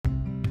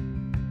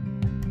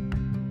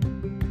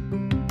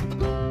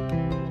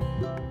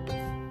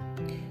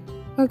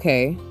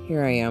Okay,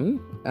 here I am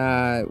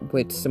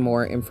with some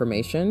more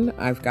information.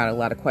 I've got a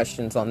lot of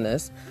questions on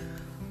this.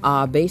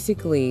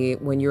 Basically,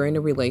 when you're in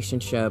a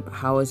relationship,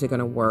 how is it going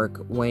to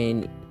work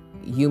when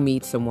you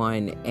meet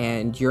someone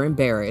and you're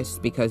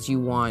embarrassed because you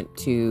want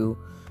to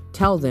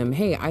tell them,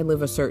 hey, I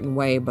live a certain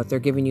way, but they're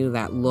giving you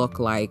that look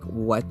like,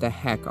 what the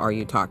heck are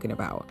you talking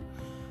about?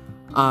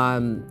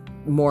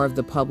 More of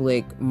the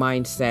public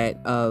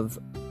mindset of,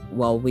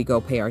 well, we go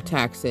pay our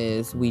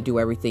taxes, we do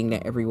everything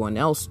that everyone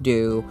else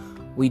do.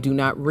 We do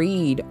not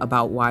read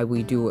about why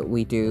we do what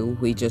we do.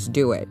 We just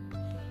do it.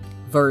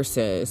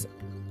 Versus,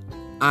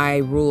 I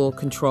rule,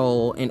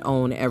 control, and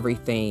own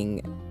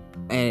everything,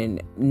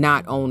 and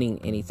not owning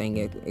anything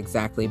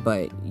exactly,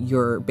 but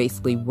you're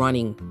basically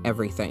running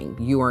everything.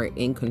 You are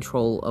in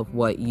control of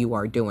what you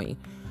are doing.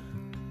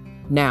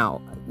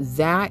 Now,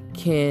 that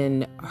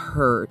can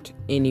hurt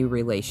any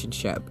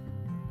relationship.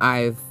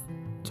 I've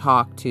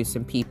talked to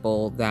some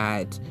people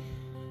that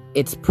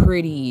it's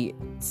pretty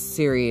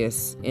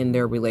serious in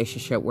their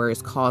relationship where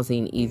it's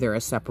causing either a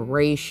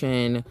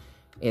separation,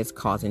 it's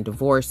causing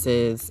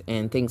divorces,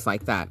 and things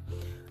like that.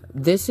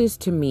 This is,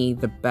 to me,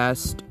 the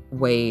best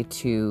way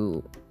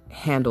to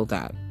handle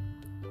that.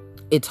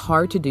 It's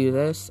hard to do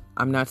this.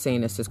 I'm not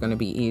saying this is going to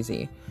be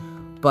easy,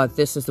 but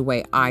this is the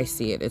way I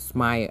see it. It's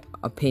my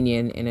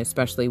opinion, and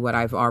especially what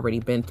I've already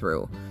been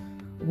through,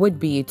 would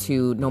be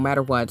to, no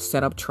matter what,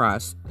 set up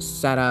trust,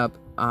 set up,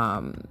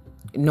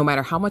 no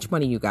matter how much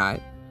money you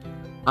got,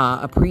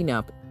 a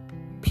prenup,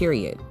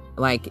 period.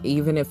 Like,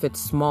 even if it's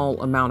small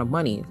amount of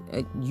money,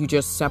 you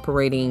just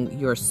separating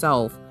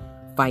yourself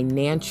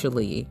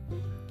financially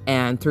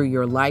and through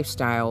your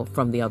lifestyle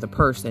from the other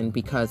person,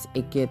 because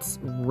it gets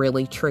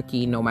really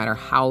tricky no matter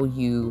how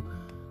you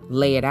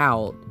lay it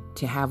out,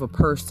 to have a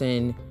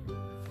person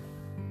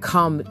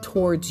come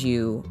towards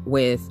you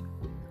with,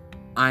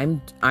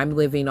 I'm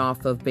living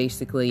off of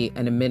basically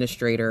an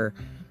administrator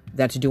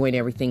that's doing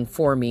everything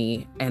for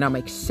me, and I'm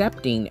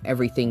accepting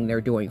everything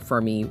they're doing for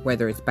me,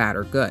 whether it's bad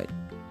or good.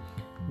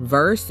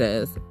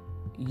 Versus,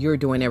 you're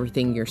doing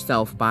everything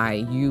yourself by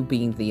you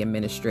being the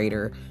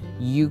administrator.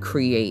 You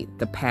create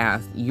the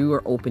path. You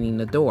are opening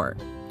the door.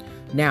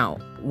 Now,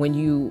 when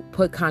you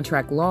put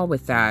contract law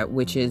with that,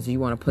 which is you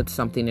want to put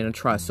something in a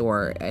trust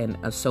or an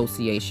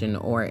association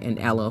or an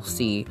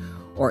LLC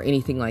or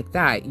anything like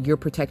that, you're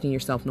protecting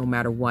yourself no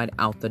matter what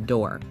out the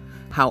door.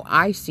 How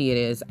I see it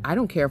is, I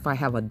don't care if I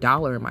have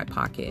 $1 in my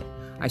pocket.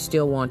 I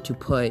still want to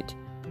put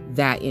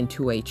that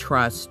into a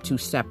trust to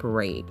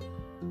separate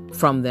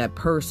from that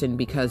person,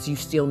 because you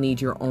still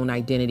need your own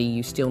identity.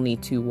 You still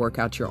need to work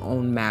out your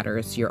own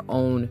matters, your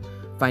own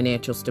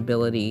financial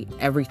stability,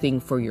 everything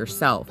for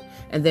yourself.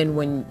 And then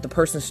when the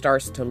person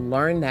starts to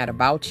learn that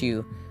about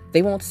you,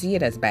 they won't see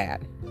it as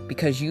bad,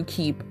 because you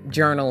keep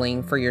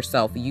journaling for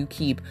yourself. You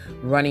keep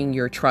running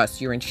your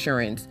trust, your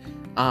insurance.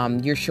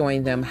 You're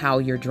showing them how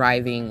you're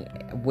driving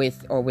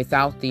with or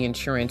without the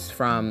insurance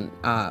from,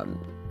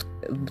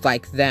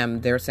 like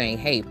them. They're saying,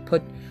 hey,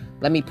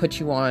 let me put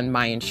you on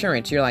my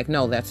insurance. You're like,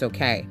 no, that's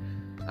okay.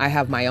 I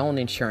have my own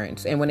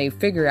insurance. And when they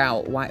figure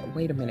out,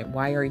 wait a minute,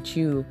 why aren't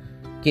you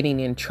getting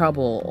in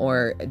trouble?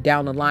 Or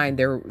down the line,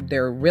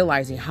 they're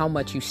realizing how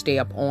much you stay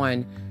up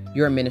on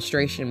your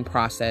administration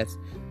process.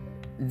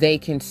 They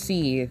can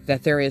see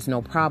that there is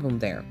no problem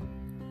there.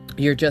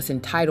 You're just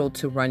entitled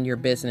to run your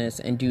business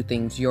and do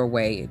things your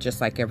way,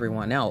 just like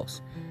everyone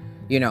else,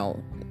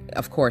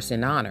 of course,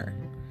 in honor.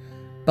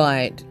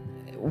 But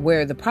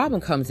where the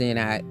problem comes in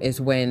at is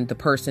when the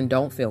person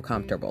don't feel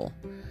comfortable,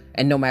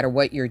 and no matter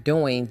what you're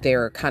doing,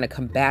 they're kind of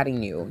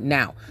combating you.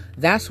 Now,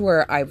 that's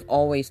where I've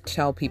always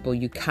tell people,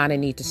 you kind of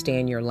need to stay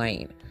in your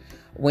lane.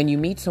 When you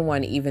meet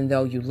someone, even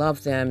though you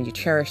love them, you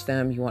cherish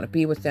them, you want to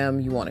be with them,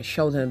 you want to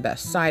show them the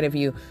best side of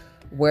you,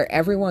 where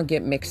everyone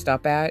get mixed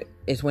up at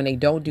is when they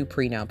don't do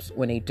prenups,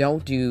 when they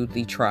don't do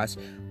the trust,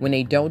 when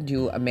they don't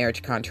do a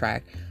marriage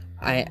contract.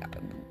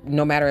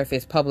 No matter if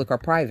it's public or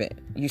private,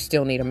 you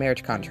still need a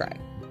marriage contract.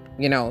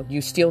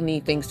 You still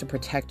need things to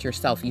protect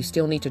yourself. You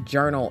still need to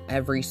journal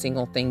every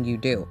single thing you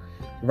do.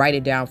 Write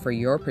it down for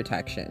your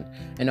protection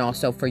and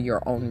also for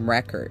your own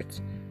records.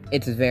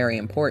 It's very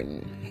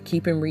important.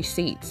 Keeping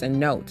receipts and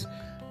notes.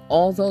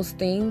 All those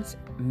things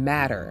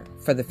matter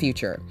for the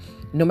future.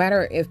 No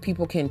matter if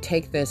people can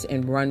take this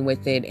and run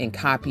with it and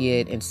copy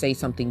it and say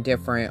something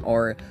different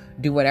or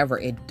do whatever,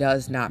 it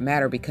does not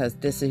matter, because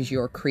this is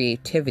your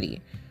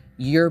creativity.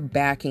 You're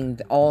backing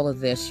all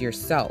of this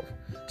yourself.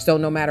 So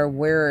no matter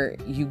where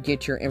you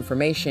get your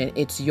information,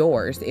 it's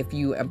yours if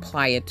you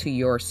apply it to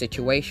your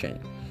situation.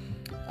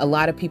 A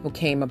lot of people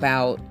came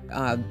about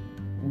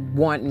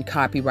wanting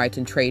copyrights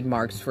and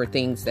trademarks for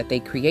things that they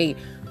create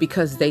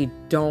because they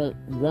don't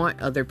want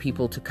other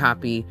people to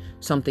copy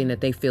something that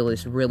they feel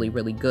is really,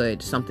 really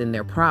good, something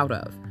they're proud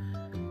of.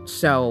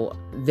 So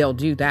they'll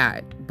do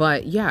that.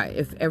 But yeah,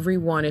 if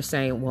everyone is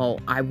saying, well,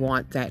 I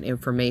want that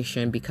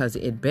information because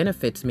it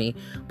benefits me,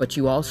 but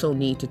you also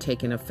need to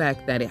take an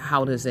effect that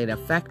how does it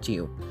affect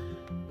you?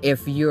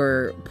 If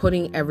you're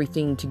putting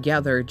everything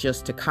together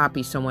just to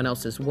copy someone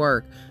else's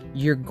work,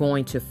 you're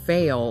going to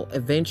fail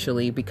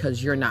eventually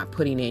because you're not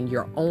putting in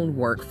your own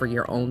work for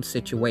your own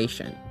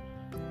situation.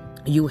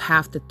 You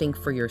have to think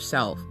for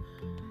yourself.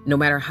 No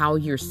matter how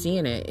you're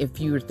seeing it, if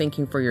you're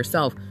thinking for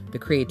yourself, the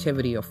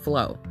creativity will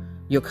flow.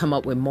 You'll come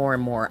up with more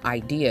and more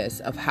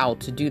ideas of how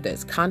to do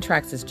this.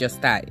 Contracts is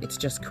just that. It's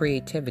just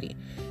creativity.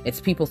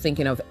 It's people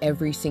thinking of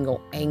every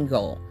single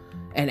angle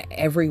and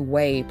every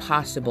way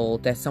possible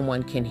that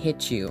someone can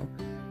hit you,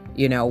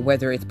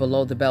 whether it's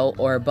below the belt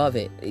or above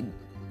it.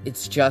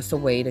 It's just a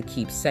way to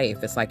keep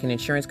safe. It's like an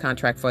insurance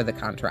contract for the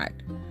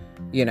contract,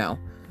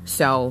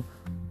 So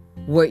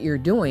what you're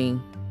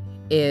doing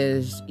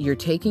is you're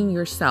taking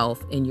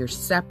yourself and you're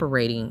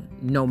separating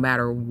no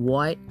matter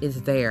what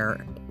is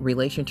there,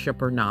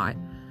 relationship or not,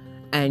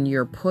 and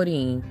you're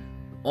putting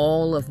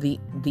all of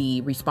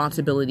the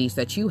responsibilities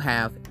that you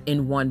have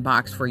in one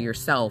box for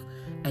yourself,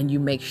 and you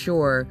make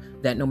sure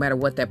that no matter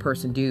what that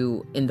person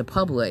do in the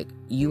public,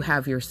 you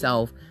have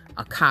yourself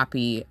a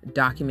copy,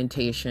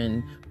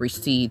 documentation,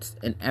 receipts,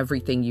 and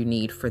everything you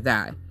need for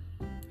that.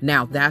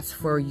 Now that's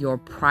for your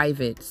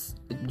private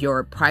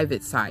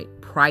side,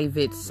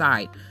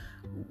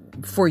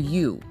 for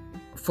you,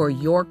 for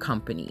your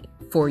company,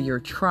 for your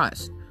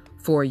trust,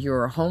 for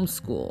your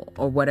homeschool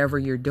or whatever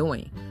you're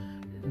doing.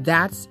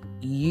 That's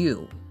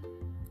you.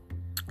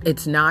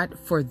 It's not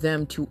for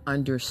them to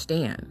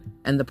understand.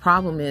 And the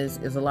problem is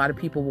a lot of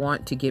people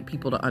want to get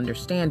people to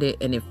understand it,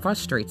 and it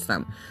frustrates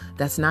them.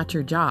 That's not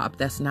your job.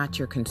 That's not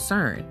your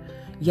concern.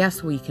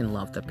 Yes, we can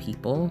love the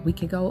people. We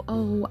can go,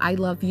 oh, I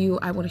love you.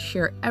 I want to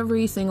share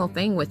every single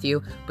thing with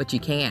you, but you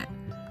can't.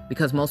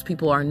 Because most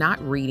people are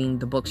not reading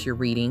the books you're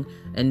reading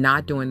and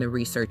not doing the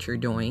research you're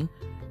doing.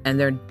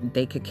 And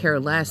they could care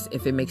less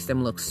if it makes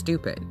them look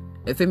stupid.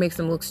 If it makes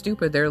them look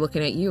stupid, they're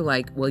looking at you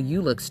like, well,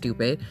 you look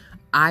stupid.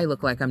 I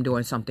look like I'm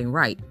doing something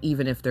right,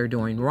 even if they're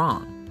doing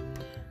wrong.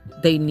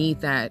 They need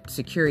that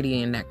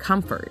security and that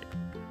comfort.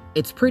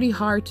 It's pretty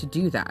hard to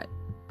do that.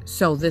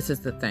 So this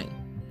is the thing.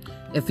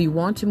 If you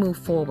want to move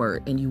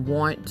forward and you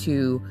want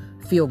to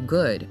feel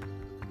good,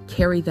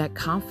 carry that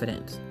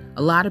confidence.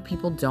 A lot of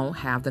people don't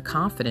have the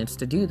confidence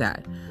to do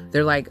that.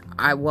 They're like,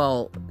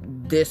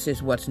 this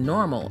is what's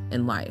normal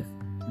in life.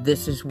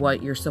 This is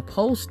what you're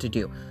supposed to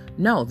do.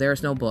 No,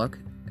 there's no book.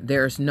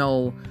 There's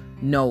no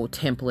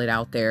template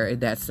out there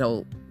that's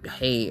so,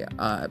 hey,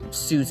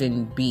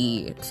 Susan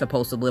B.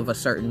 supposed to live a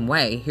certain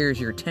way. Here's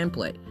your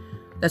template.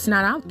 That's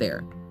not out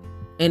there.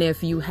 And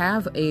if you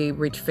have a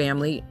rich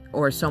family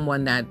or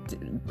someone that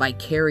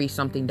carries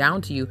something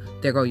down to you,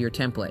 there go your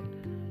template.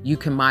 You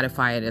can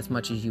modify it as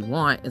much as you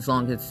want, as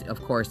long as,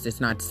 of course,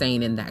 it's not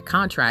saying in that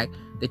contract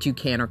that you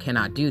can or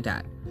cannot do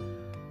that.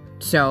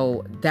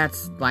 So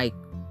that's like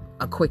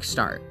a quick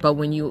start. But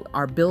when you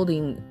are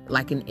building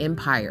like an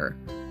empire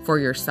for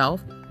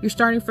yourself, you're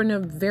starting from the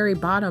very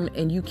bottom,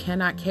 and you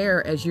cannot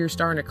care as you're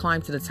starting to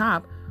climb to the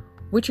top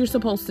what you're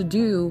supposed to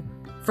do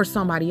for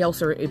somebody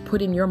else, or it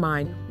put in your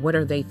mind, what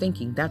are they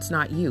thinking? That's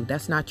not you.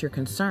 That's not your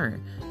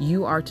concern.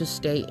 You are to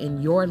stay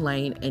in your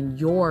lane and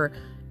your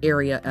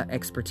area of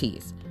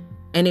expertise.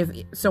 And if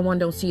someone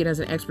don't see it as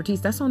an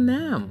expertise, that's on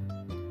them.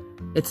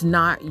 It's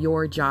not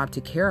your job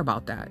to care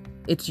about that.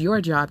 It's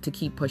your job to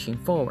keep pushing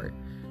forward.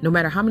 No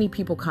matter how many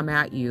people come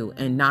at you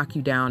and knock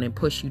you down and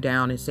push you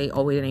down and say,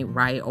 oh, it ain't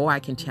right. Oh, I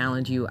can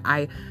challenge you.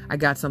 I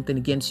got something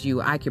against you.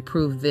 I could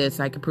prove this.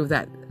 I could prove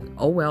that.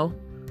 Oh, well,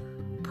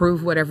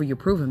 prove whatever you're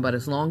proving. But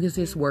as long as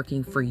it's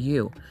working for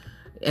you,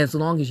 as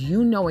long as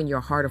you know in your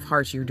heart of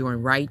hearts you're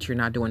doing right, you're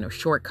not doing no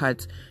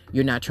shortcuts,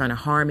 you're not trying to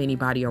harm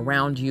anybody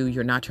around you,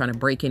 you're not trying to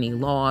break any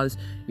laws,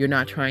 you're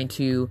not trying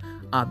to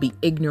be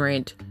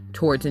ignorant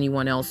towards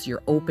anyone else,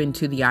 you're open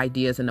to the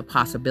ideas and the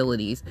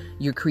possibilities,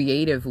 you're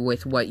creative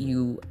with what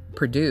you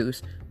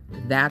produce,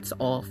 that's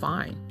all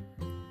fine.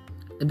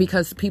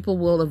 Because people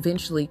will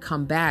eventually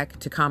come back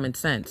to common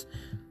sense.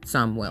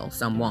 Some will,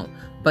 some won't.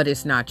 But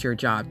it's not your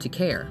job to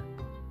care.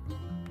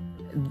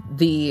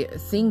 The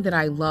thing that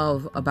I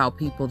love about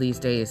people these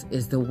days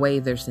is the way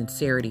their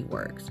sincerity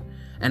works.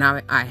 And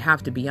I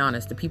have to be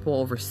honest, the people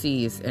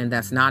overseas, and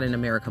that's not in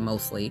America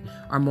mostly,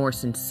 are more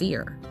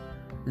sincere.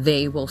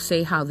 They will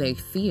say how they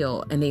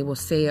feel, and they will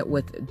say it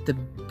with the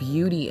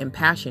beauty and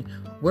passion.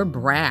 We're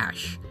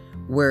brash.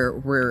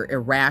 We're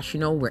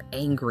irrational. We're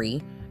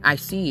angry. I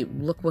see,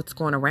 look what's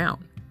going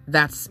around.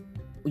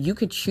 You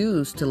could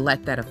choose to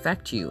let that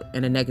affect you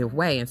in a negative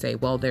way and say,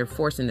 well, they're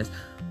forcing this.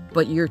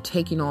 But you're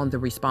taking on the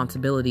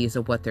responsibilities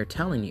of what they're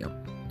telling you.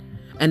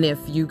 And if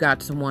you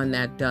got someone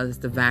that does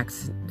the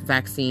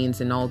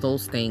vaccines and all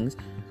those things,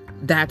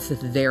 that's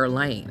their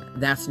lane.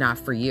 That's not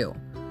for you.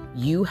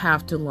 You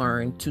have to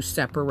learn to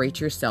separate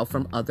yourself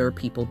from other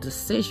people's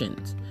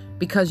decisions,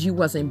 because you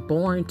wasn't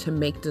born to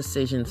make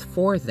decisions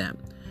for them.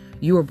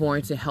 You were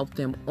born to help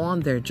them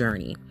on their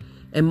journey.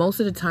 And most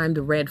of the time,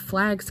 the red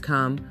flags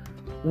come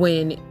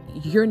when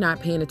you're not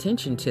paying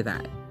attention to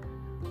that.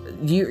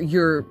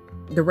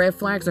 The red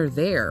flags are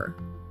there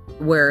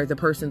where the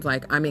person's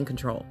like, I'm in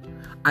control.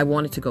 I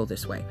want it to go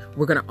this way.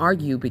 We're going to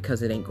argue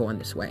because it ain't going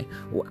this way.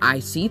 I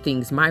see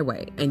things my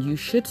way, and you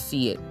should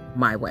see it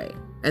my way.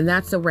 And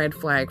that's a red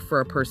flag for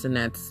a person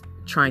that's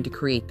trying to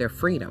create their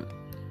freedom.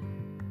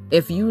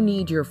 If you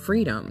need your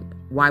freedom,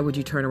 why would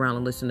you turn around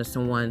and listen to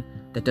someone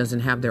that doesn't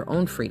have their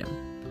own freedom?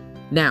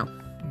 Now,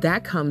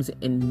 that comes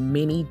in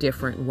many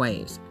different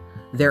ways.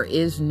 There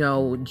is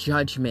no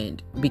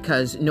judgment,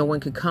 because no one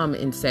could come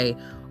and say,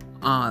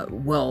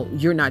 well,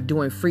 you're not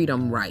doing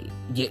freedom right.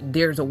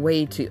 There's a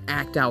way to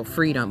act out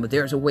freedom, but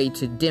there's a way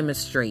to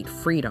demonstrate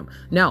freedom.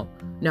 No.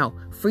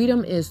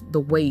 Freedom is the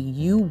way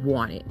you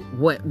want it,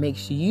 what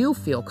makes you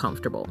feel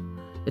comfortable.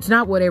 It's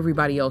not what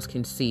everybody else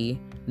can see,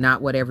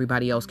 not what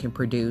everybody else can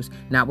produce,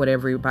 not what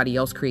everybody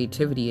else's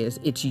creativity is.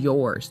 It's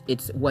yours.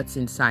 It's what's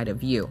inside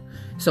of you.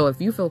 So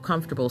if you feel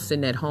comfortable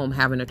sitting at home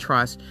having a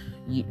trust,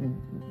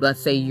 let's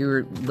say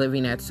you're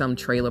living at some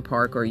trailer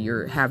park, or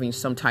you're having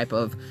some type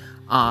of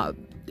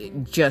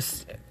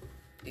just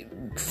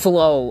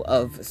flow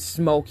of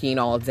smoking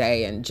all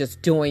day and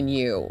just doing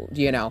you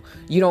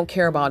don't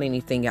care about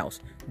anything else.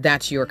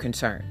 That's your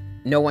concern.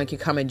 No one can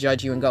come and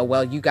judge you and go,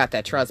 well, you got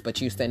that trust, but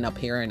you sitting up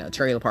here in a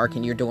trailer park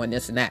and you're doing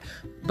this and that.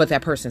 But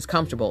that person's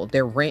comfortable.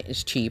 Their rent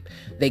is cheap.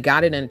 They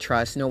got it in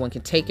trust. No one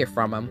can take it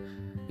from them.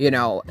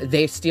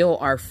 They still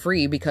are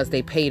free because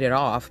they paid it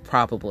off,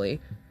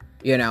 probably.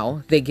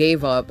 They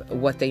gave up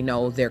what they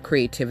know, their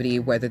creativity,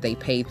 whether they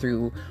paid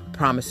through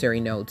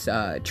promissory notes,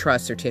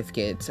 trust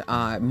certificates,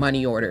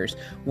 money orders,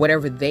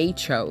 whatever they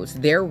chose,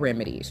 their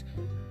remedies.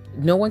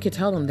 No one can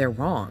tell them they're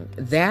wrong.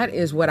 That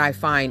is what I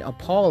find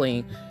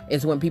appalling,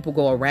 is when people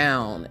go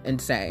around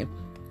and say,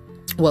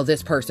 well,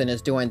 this person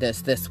is doing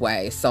this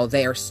way, so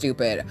they're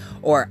stupid.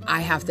 Or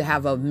I have to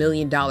have $1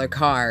 million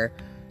car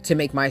to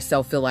make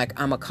myself feel like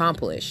I'm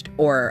accomplished.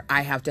 Or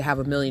I have to have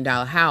 $1 million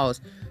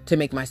house to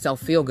make myself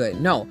feel good.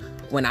 No,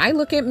 when I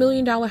look at $1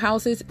 million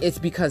houses, it's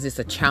because it's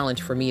a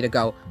challenge for me to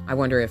go, I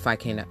wonder if I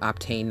can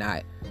obtain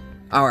that.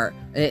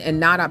 And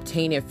not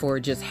obtain it for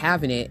just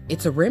having it.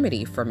 It's a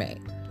remedy for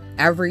me.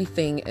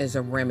 Everything is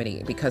a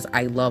remedy because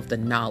I love the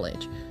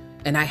knowledge,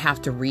 and I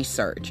have to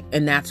research.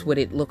 And that's what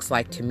it looks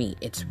like to me.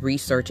 It's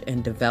research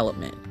and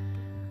development.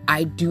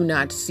 I do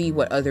not see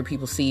what other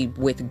people see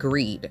with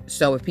greed.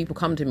 So if people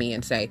come to me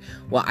and say,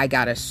 well, I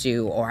got to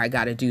sue, or I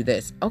got to do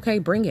this. Okay,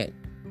 bring it.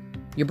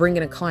 You're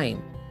bringing a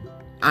claim.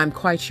 I'm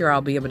quite sure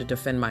I'll be able to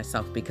defend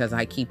myself because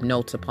I keep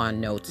notes upon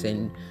notes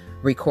and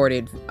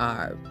recorded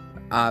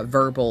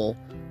verbal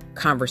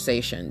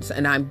conversations,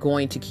 and I'm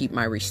going to keep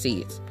my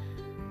receipts.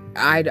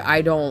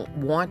 I don't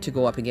want to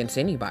go up against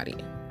anybody,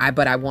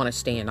 but I want to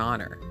stay in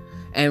honor.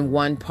 And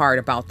one part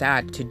about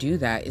that, to do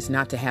that, is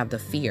not to have the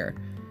fear.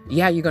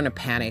 Yeah, you're going to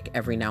panic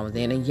every now and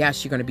then. And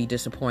yes, you're going to be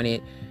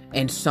disappointed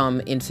in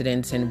some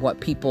incidents and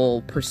what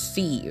people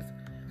perceive.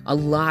 A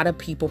lot of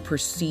people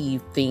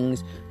perceive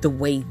things the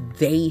way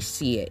they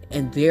see it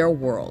in their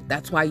world.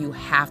 That's why you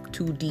have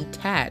to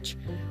detach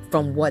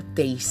from what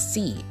they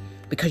see,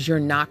 because you're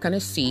not going to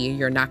see,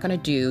 you're not going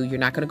to do, you're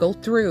not going to go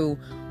through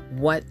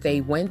what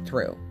they went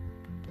through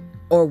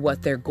or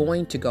what they're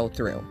going to go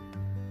through.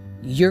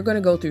 You're going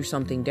to go through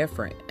something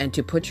different. And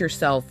to put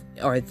yourself,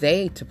 or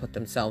they to put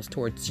themselves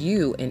towards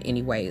you in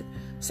any way,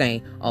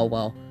 saying, oh,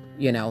 well,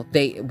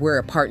 we're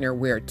a partner,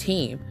 we're a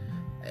team.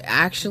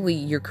 Actually,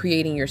 you're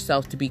creating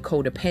yourself to be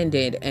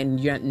codependent,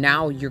 and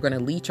now you're going to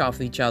leech off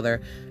each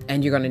other,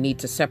 and you're going to need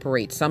to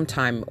separate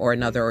sometime or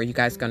another, or you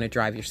guys are going to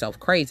drive yourself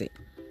crazy.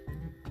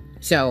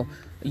 So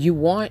you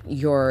want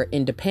your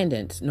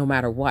independence no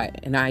matter what.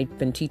 And I've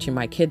been teaching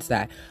my kids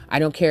that. I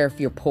don't care if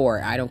you're poor.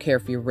 I don't care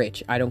if you're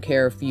rich. I don't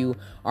care if you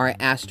are an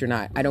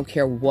astronaut. I don't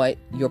care what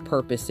your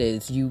purpose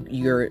is.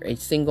 You're a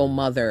single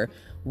mother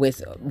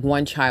with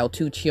 1 child,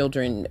 2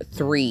 children,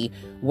 3,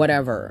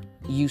 whatever.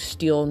 You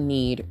still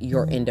need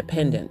your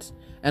independence.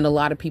 And a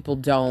lot of people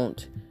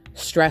don't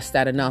stress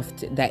that enough.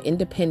 That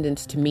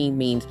independence to me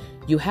means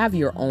you have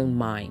your own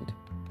mind.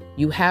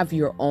 You have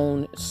your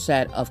own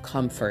set of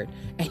comfort,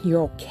 and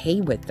you're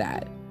okay with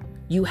that.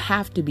 You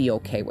have to be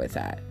okay with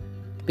that.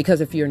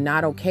 Because if you're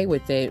not okay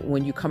with it,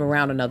 when you come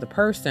around another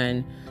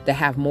person that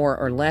have more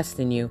or less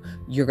than you,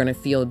 you're going to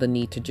feel the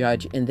need to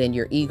judge, and then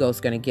your ego's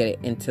going to get it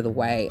into the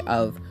way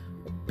of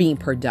being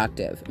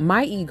productive.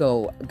 My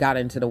ego got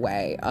into the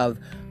way of,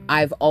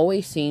 I've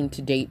always seemed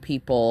to date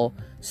people,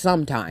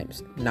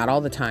 sometimes, not all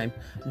the time,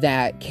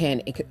 that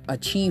can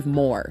achieve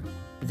more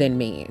than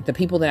me. The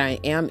people that I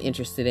am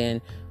interested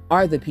in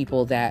are the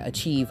people that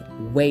achieve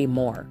way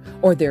more,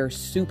 or they're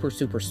super,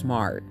 super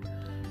smart.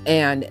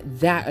 And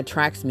that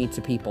attracts me to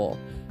people,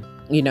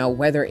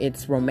 whether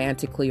it's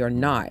romantically or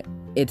not.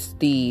 It's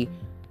the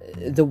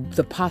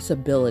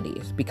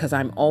possibilities, because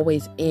I'm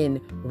always in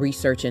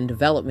research and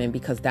development,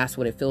 because that's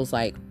what it feels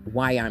like,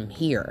 why I'm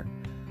here.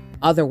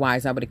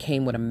 Otherwise, I would have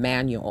came with a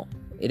manual.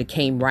 It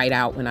came right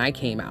out when I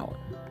came out.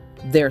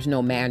 There's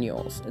no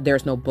manuals.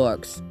 There's no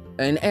books.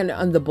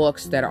 And the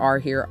books that are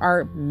here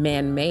are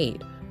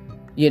man-made.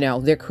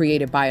 They're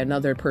created by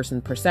another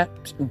person's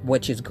perception,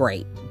 which is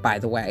great, by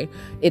the way.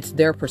 It's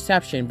their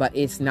perception, but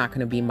it's not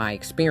going to be my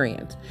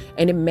experience.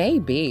 And it may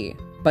be,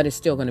 but it's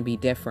still going to be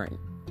different.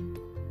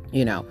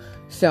 you know.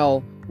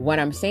 So what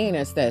I'm saying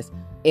is this: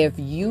 if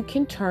you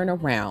can turn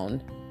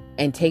around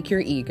and take your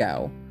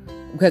ego,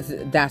 because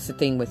that's the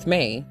thing with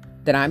me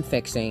that I'm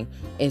fixing,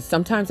 is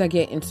sometimes I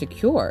get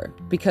insecure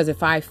because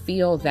if I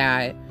feel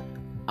that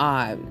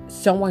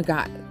someone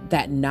got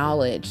that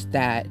knowledge,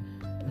 that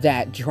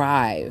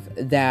drive,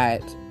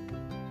 that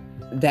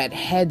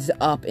heads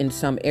up in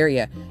some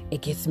area,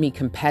 it gets me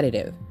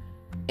competitive.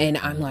 And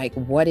I'm like,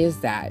 what is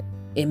that?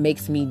 It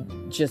makes me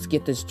just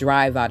get this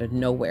drive out of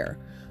nowhere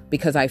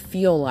because I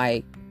feel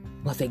like,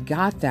 well, they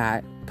got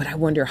that, but I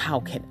wonder how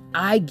can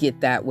I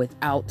get that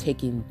without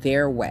taking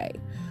their way,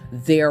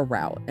 their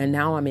route. And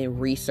now I'm in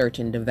research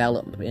and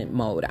development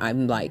mode.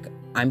 I'm like,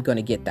 I'm going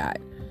to get that.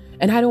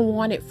 And I don't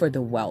want it for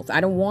the wealth. I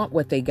don't want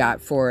what they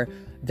got for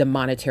the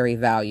monetary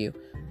value.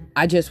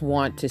 I just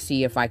want to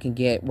see if I can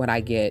get what I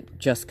get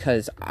just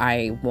because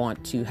I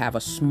want to have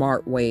a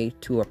smart way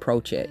to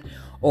approach it,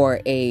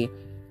 or a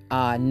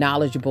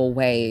knowledgeable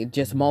way,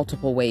 just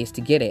multiple ways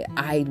to get it.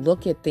 I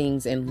look at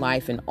things in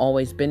life and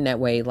always been that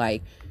way.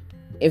 Like,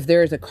 if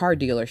there's a car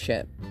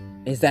dealership,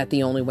 is that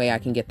the only way I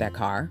can get that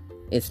car?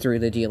 It's through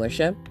the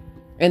dealership?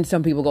 And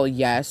some people go,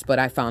 yes, but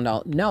I found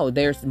out, no,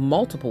 there's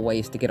multiple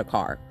ways to get a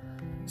car.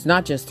 It's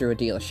not just through a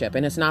dealership,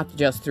 and it's not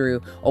just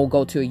through,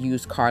 go to a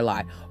used car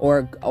lot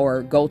or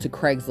go to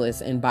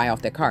Craigslist and buy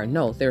off that car.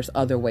 No, there's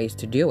other ways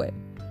to do it.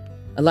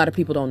 A lot of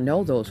people don't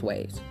know those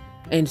ways.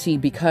 And see,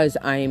 because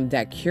I'm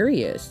that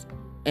curious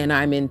and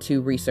I'm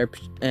into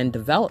research and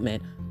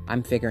development,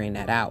 I'm figuring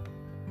that out.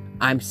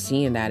 I'm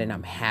seeing that and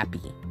I'm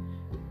happy.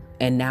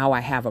 And now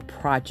I have a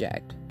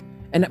project.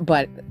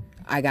 But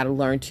I got to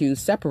learn to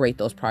separate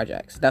those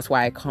projects. That's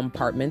why I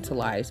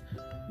compartmentalize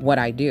what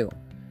I do.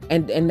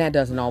 And that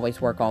doesn't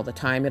always work all the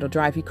time. It'll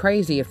drive you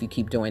crazy if you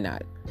keep doing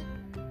that.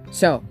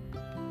 So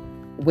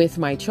with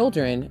my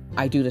children,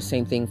 I do the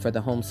same thing for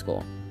the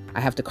homeschool.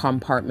 I have to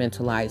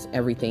compartmentalize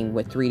everything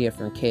with 3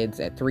 different kids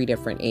at 3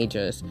 different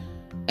ages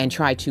and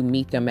try to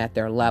meet them at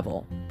their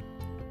level.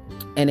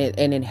 And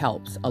it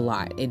helps a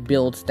lot. It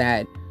builds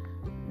that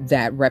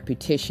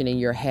repetition in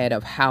your head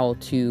of how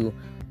to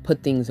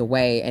put things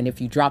away. And if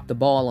you drop the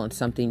ball on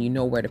something, you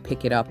know where to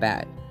pick it up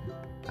at.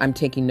 I'm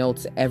taking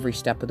notes every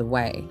step of the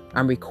way.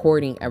 I'm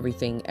recording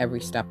everything every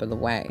step of the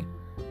way.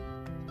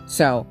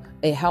 So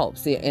it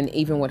helps. And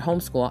even with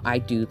homeschool, I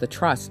do the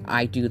trust.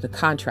 I do the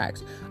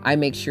contracts. I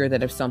make sure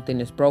that if something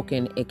is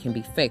broken, it can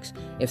be fixed.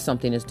 If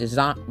something is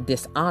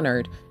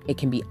dishonored, it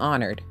can be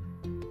honored.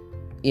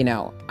 You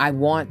know, I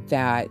want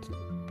that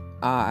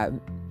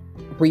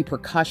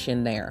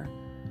repercussion there,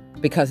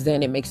 because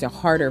then it makes it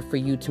harder for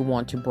you to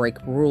want to break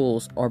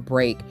rules or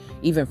break,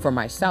 even for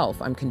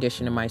myself, I'm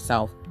conditioning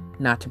myself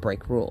not to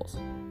break rules.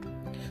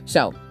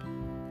 So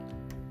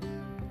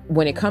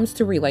when it comes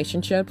to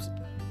relationships,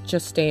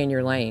 just stay in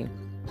your lane.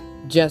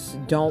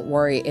 Just don't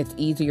worry. It's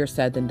easier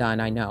said than done,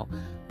 I know.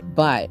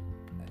 But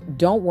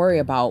don't worry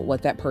about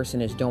what that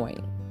person is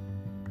doing.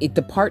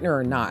 The partner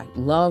or not,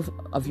 love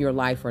of your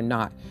life or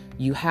not,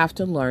 you have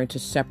to learn to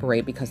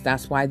separate, because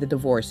that's why the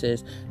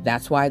divorces,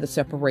 that's why the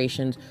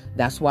separations,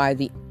 that's why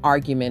the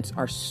arguments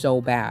are so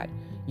bad.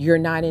 You're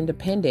not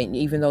independent,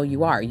 even though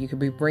you are. You could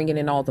be bringing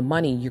in all the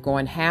money. You're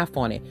going half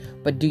on it.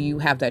 But do you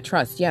have that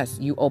trust? Yes,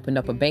 you opened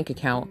up a bank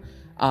account.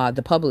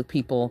 The public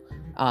people,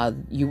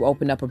 you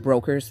opened up a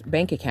broker's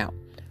bank account.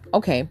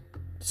 Okay,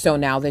 so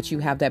now that you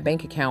have that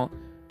bank account,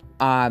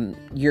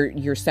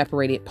 you're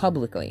separated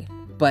publicly.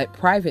 But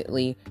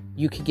privately,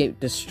 you could get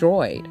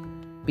destroyed,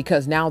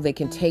 because now they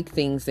can take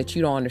things that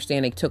you don't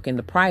understand they took in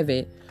the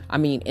public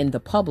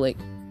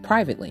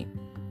privately,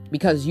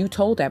 because you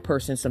told that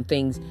person some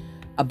things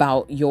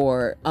about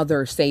your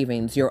other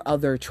savings, your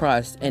other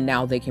trust, and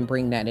now they can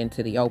bring that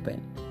into the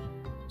open.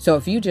 So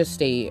if you just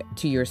stay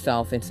to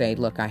yourself and say,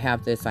 look, I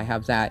have this, I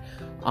have that,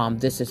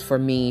 this is for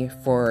me,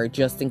 for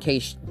just in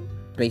case,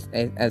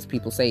 as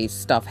people say,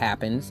 stuff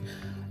happens,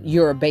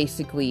 you're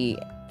basically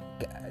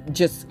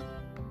just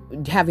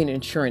having an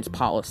insurance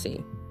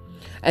policy.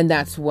 And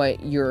that's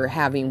what you're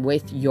having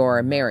with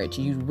your marriage.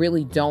 You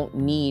really don't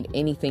need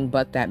anything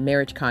but that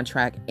marriage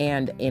contract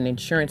and an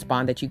insurance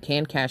bond that you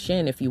can cash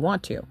in if you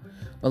want to.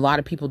 A lot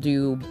of people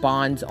do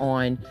bonds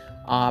on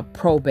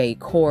probate,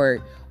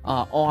 court,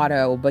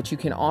 auto, but you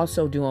can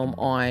also do them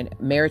on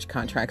marriage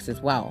contracts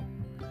as well.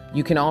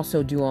 You can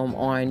also do them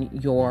on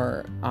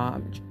your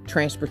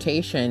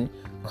transportation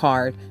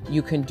card.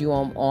 You can do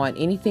them on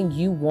anything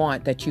you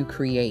want that you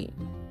create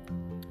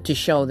to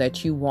show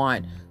that you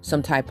want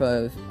some type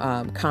of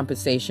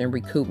compensation,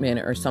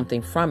 recoupment, or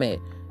something from it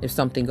if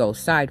something goes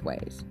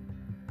sideways.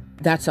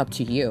 That's up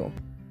to you.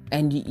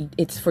 And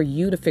it's for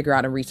you to figure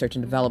out in research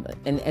and development,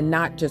 and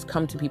not just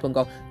come to people and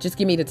go, just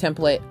give me the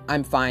template.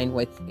 I'm fine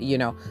with,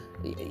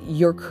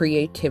 your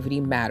creativity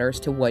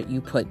matters to what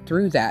you put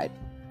through that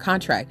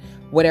contract.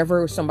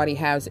 Whatever somebody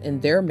has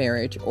in their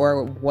marriage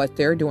or what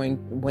they're doing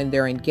when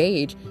they're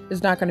engaged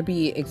is not going to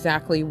be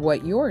exactly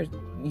what your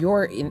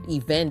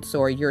events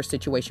or your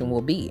situation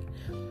will be.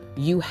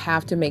 You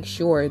have to make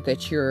sure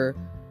that you're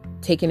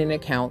taking into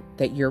account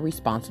that you're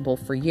responsible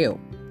for you.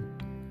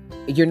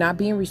 You're not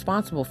being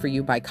responsible for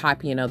you by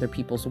copying other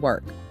people's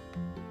work.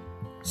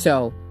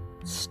 So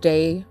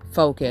stay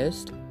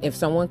focused. If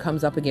someone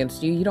comes up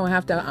against you, you don't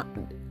have to,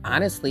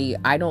 honestly,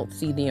 I don't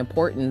see the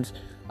importance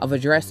of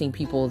addressing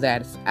people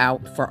that's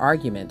out for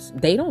arguments.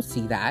 They don't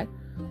see that.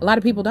 A lot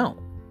of people don't.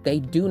 They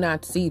do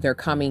not see they're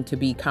coming to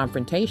be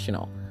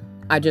confrontational.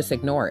 I just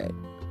ignore it.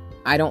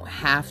 I don't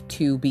have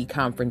to be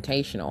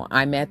confrontational.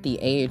 I'm at the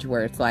age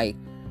where it's like,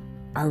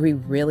 are we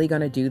really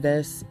going to do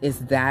this? Is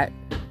that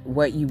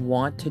what you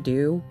want to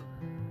do?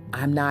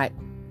 I'm not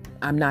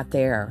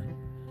there.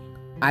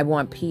 I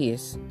want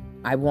peace.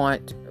 I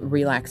want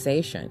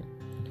relaxation.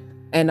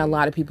 And a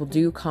lot of people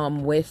do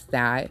come with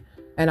that.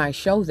 And I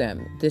show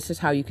them, this is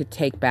how you could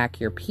take back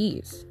your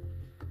peace.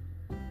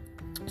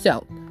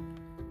 So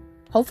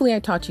hopefully I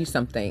taught you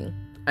something.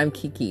 I'm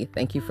Kiki.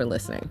 Thank you for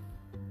listening.